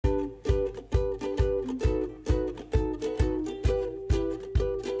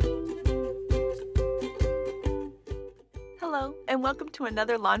and welcome to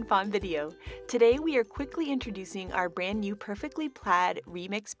another lawnfawn video. Today we are quickly introducing our brand new Perfectly Plaid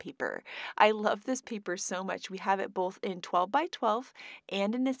Remix paper. I love this paper so much. We have it both in 12 by 12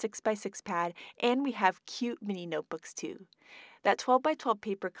 and in a 6 by 6 pad, and we have cute mini notebooks too. That 12 by 12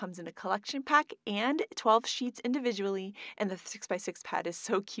 paper comes in a collection pack and 12 sheets individually, and the 6 by 6 pad is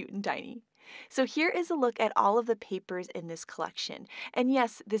so cute and tiny. So here is a look at all of the papers in this collection. And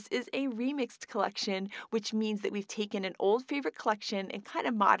yes, this is a remixed collection, which means that we've taken an old favorite collection and kind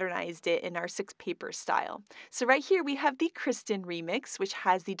of modernized it in our 6 paper style. So right here we have the Kristen remix, which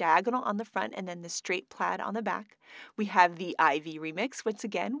has the diagonal on the front and then the straight plaid on the back. We have the Ivy remix, once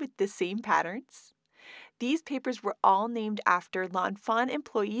again with the same patterns. These papers were all named after lawnfawn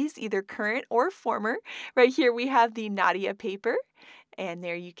employees, either current or former. Right here we have the Nadia paper. And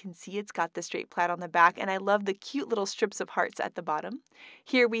there you can see it's got the straight plaid on the back, and I love the cute little strips of hearts at the bottom.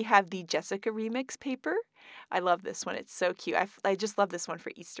 Here we have the Jessica remix paper. I love this one. It's so cute. I just love this one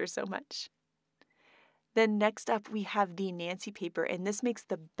for Easter so much. Then next up we have the Nancy paper, and this makes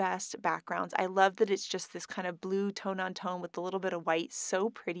the best backgrounds. I love that it's just this kind of blue tone on tone with a little bit of white. So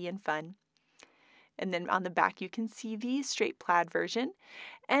pretty and fun. And then on the back you can see the straight plaid version.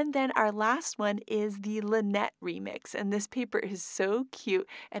 And then our last one is the Lynette remix. And this paper is so cute,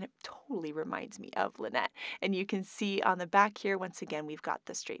 and it totally reminds me of Lynette. And you can see on the back here, once again, we've got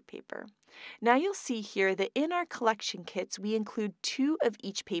the straight paper. Now you'll see here that in our collection kits, we include 2 of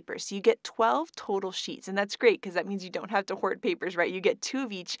each paper. So you get 12 total sheets. And that's great because that means you don't have to hoard papers, right? You get 2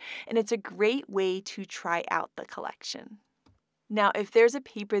 of each. And it's a great way to try out the collection. Now, if there's a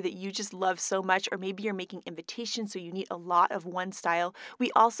paper that you just love so much, or maybe you're making invitations so you need a lot of one style, we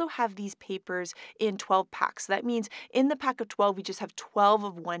also have these papers in 12 packs. So that means in the pack of 12, we just have 12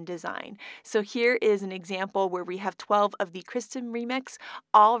 of one design. So here is an example where we have 12 of the Kristen remix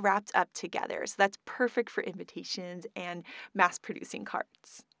all wrapped up together. So that's perfect for invitations and mass producing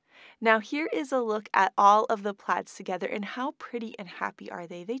cards. Now here is a look at all of the plaids together, and how pretty and happy are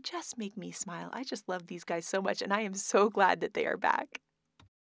they? They just make me smile. I just love these guys so much, and I am so glad that they are back.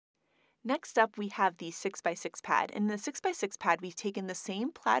 Next up, we have the 6 by 6 pad. In the 6 by 6 pad, we've taken the same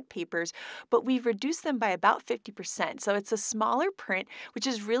plaid papers, but we've reduced them by about 50%. So it's a smaller print, which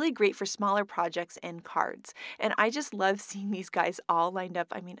is really great for smaller projects and cards. And I just love seeing these guys all lined up.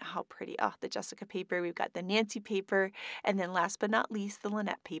 I mean, how pretty. Oh, the Jessica paper, we've got the Nancy paper, and then last but not least, the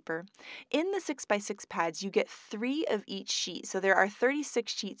Lynette paper. In the 6 by 6 pads, you get 3 of each sheet. So there are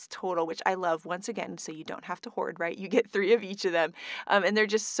 36 sheets total, which I love, once again, so you don't have to hoard, right? You get 3 of each of them. And they're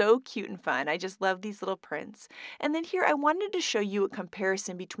just so cute and fun. I just love these little prints. And then here I wanted to show you a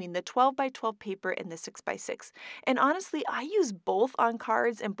comparison between the 12 by 12 paper and the 6 by 6. And honestly, I use both on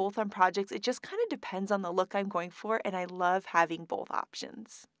cards and both on projects. It just kind of depends on the look I'm going for, and I love having both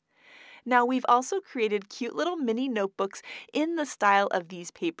options. Now we've also created cute little mini notebooks in the style of these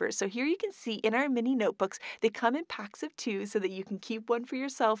papers. So here you can see in our mini notebooks, they come in packs of 2 so that you can keep one for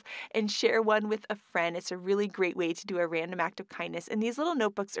yourself and share one with a friend. It's a really great way to do a random act of kindness. And these little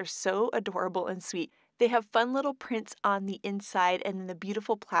notebooks are so adorable and sweet. They have fun little prints on the inside and then the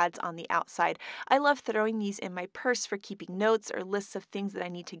beautiful plaids on the outside. I love throwing these in my purse for keeping notes or lists of things that I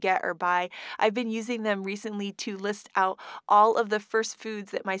need to get or buy. I've been using them recently to list out all of the first foods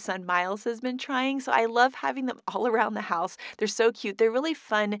that my son Miles has been trying, so I love having them all around the house. They're so cute. They're really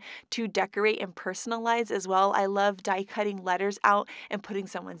fun to decorate and personalize as well. I love die cutting letters out and putting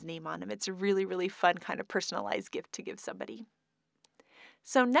someone's name on them. It's a really, really fun kind of personalized gift to give somebody.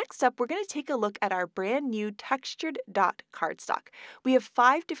 So next up, we're going to take a look at our brand new textured dot cardstock. We have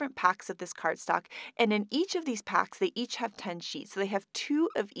 5 different packs of this cardstock, and in each of these packs, they each have 10 sheets. So they have 2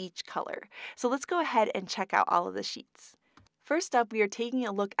 of each color. So let's go ahead and check out all of the sheets. First up, we are taking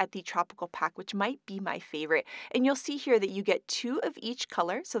a look at the tropical pack, which might be my favorite. And you'll see here that you get 2 of each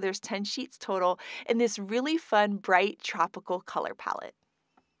color, so there's 10 sheets total, and this really fun, bright tropical color palette.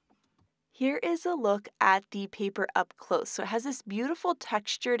 Here is a look at the paper up close. So it has this beautiful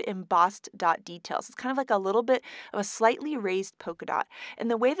textured embossed dot details. It's kind of like a little bit of a slightly raised polka dot. And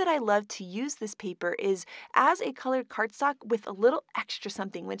the way that I love to use this paper is as a colored cardstock with a little extra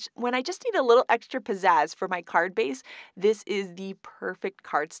something, which when I just need a little extra pizzazz for my card base, this is the perfect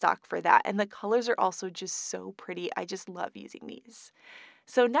cardstock for that. And the colors are also just so pretty. I just love using these.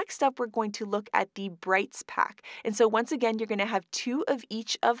 So next up, we're going to look at the Brights pack. And so once again, you're going to have 2 of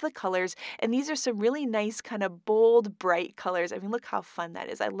each of the colors. And these are some really nice kind of bold, bright colors. I mean, look how fun that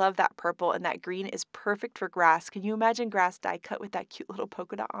is. I love that purple, and that green is perfect for grass. Can you imagine grass die cut with that cute little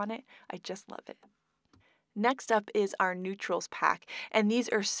polka dot on it? I just love it. Next up is our neutrals pack, and these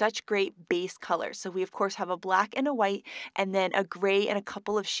are such great base colors. So we of course have a black and a white, and then a gray and a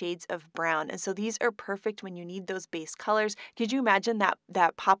couple of shades of brown. And so these are perfect when you need those base colors. Could you imagine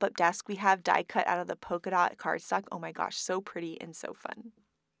that pop-up desk we have die cut out of the polka dot cardstock? Oh my gosh, so pretty and so fun.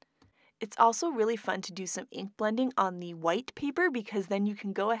 It's also really fun to do some ink blending on the white paper because then you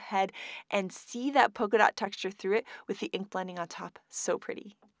can go ahead and see that polka dot texture through it with the ink blending on top. So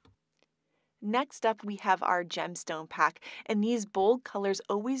pretty. Next up, we have our gemstone pack, and these bold colors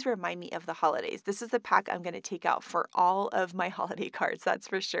always remind me of the holidays. This is the pack I'm going to take out for all of my holiday cards, that's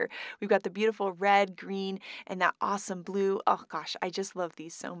for sure. We've got the beautiful red, green, and that awesome blue. Oh gosh, I just love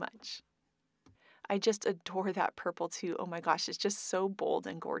these so much. I just adore that purple too. Oh my gosh, it's just so bold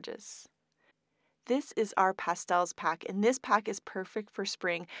and gorgeous. This is our pastels pack, and this pack is perfect for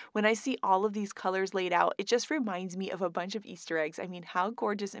spring. When I see all of these colors laid out, it just reminds me of a bunch of Easter eggs. I mean, how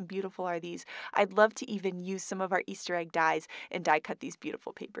gorgeous and beautiful are these? I'd love to even use some of our Easter egg dies and die cut these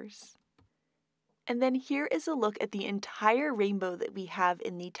beautiful papers. And then here is a look at the entire rainbow that we have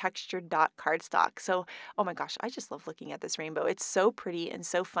in the textured dot cardstock. So, oh my gosh, I just love looking at this rainbow. It's so pretty and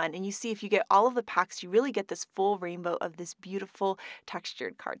so fun. And you see, if you get all of the packs, you really get this full rainbow of this beautiful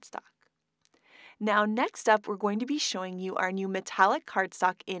textured cardstock. Now, next up, we're going to be showing you our new metallic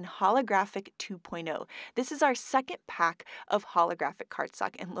cardstock in Holographic 2.0. This is our second pack of holographic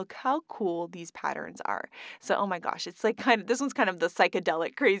cardstock, and look how cool these patterns are. So, oh my gosh, it's like this one's kind of the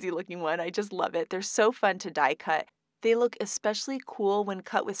psychedelic, crazy looking one. I just love it. They're so fun to die cut. They look especially cool when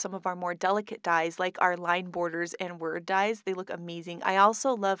cut with some of our more delicate dies like our line borders and word dies. They look amazing. I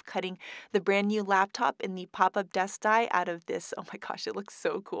also love cutting the brand new laptop in the pop-up desk die out of this. Oh my gosh, it looks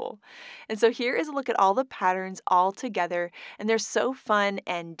so cool. And so here is a look at all the patterns all together, and they're so fun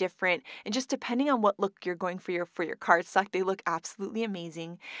and different, and just depending on what look you're going for your cardstock, they look absolutely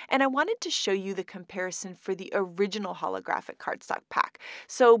amazing. And I wanted to show you the comparison for the original holographic cardstock pack.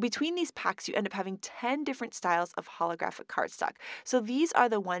 So between these packs, you end up having 10 different styles of holographic cardstock. So these are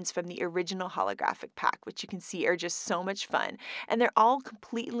the ones from the original holographic pack, which you can see are just so much fun. And they're all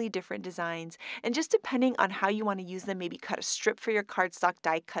completely different designs. And just depending on how you want to use them, maybe cut a strip for your cardstock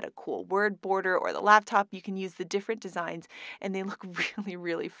die, cut a cool word border, or the laptop, you can use the different designs, and they look really,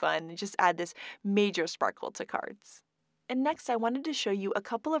 really fun and just add this major sparkle to cards. And next, I wanted to show you a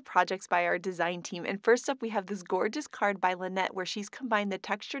couple of projects by our design team. And first up, we have this gorgeous card by Lynette where she's combined the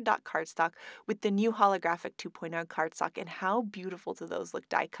textured dot cardstock with the new Holographic 2.0 cardstock. And how beautiful do those look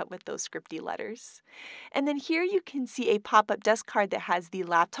die cut with those scripty letters. And then here you can see a pop-up desk card that has the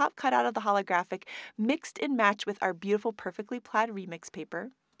laptop cut out of the holographic mixed and matched with our beautiful Perfectly Plaid remix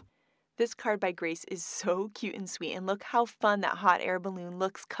paper. This card by Grace is so cute and sweet, and look how fun that hot air balloon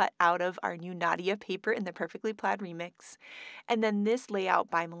looks cut out of our new Nadia paper in the Perfectly Plaid remix. And then this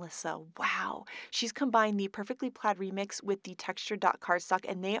layout by Melissa, wow! She's combined the Perfectly Plaid remix with the textured dot cardstock,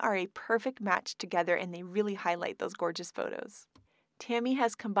 and they are a perfect match together, and they really highlight those gorgeous photos. Tammy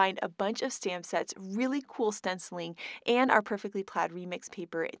has combined a bunch of stamp sets, really cool stenciling, and our Perfectly Plaid remix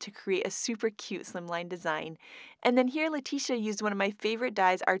paper to create a super cute slimline design. And then here Letitia used one of my favorite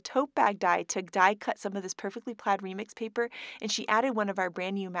dies, our tote bag die, to die cut some of this Perfectly Plaid remix paper, and she added one of our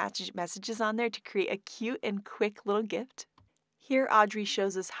brand new messages on there to create a cute and quick little gift. Here Audrey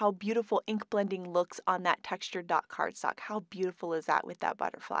shows us how beautiful ink blending looks on that textured dot cardstock. How beautiful is that with that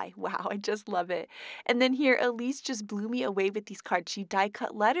butterfly? Wow, I just love it. And then here Elise just blew me away with these cards. She die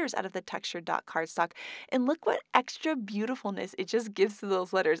cut letters out of the textured dot cardstock. And look what extra beautifulness it just gives to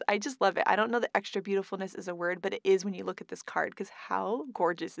those letters. I just love it. I don't know that extra beautifulness is a word, but it is when you look at this card, because how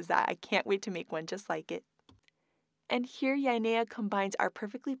gorgeous is that? I can't wait to make one just like it. And here Yainea combines our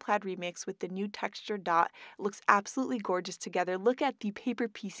Perfectly Plaid remix with the new texture dot. It looks absolutely gorgeous together. Look at the paper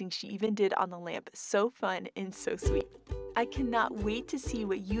piecing she even did on the lamp. So fun and so sweet. I cannot wait to see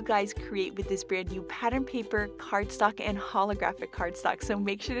what you guys create with this brand new pattern paper, cardstock, and holographic cardstock, so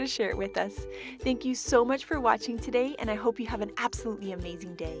make sure to share it with us. Thank you so much for watching today, and I hope you have an absolutely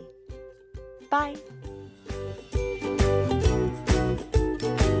amazing day. Bye!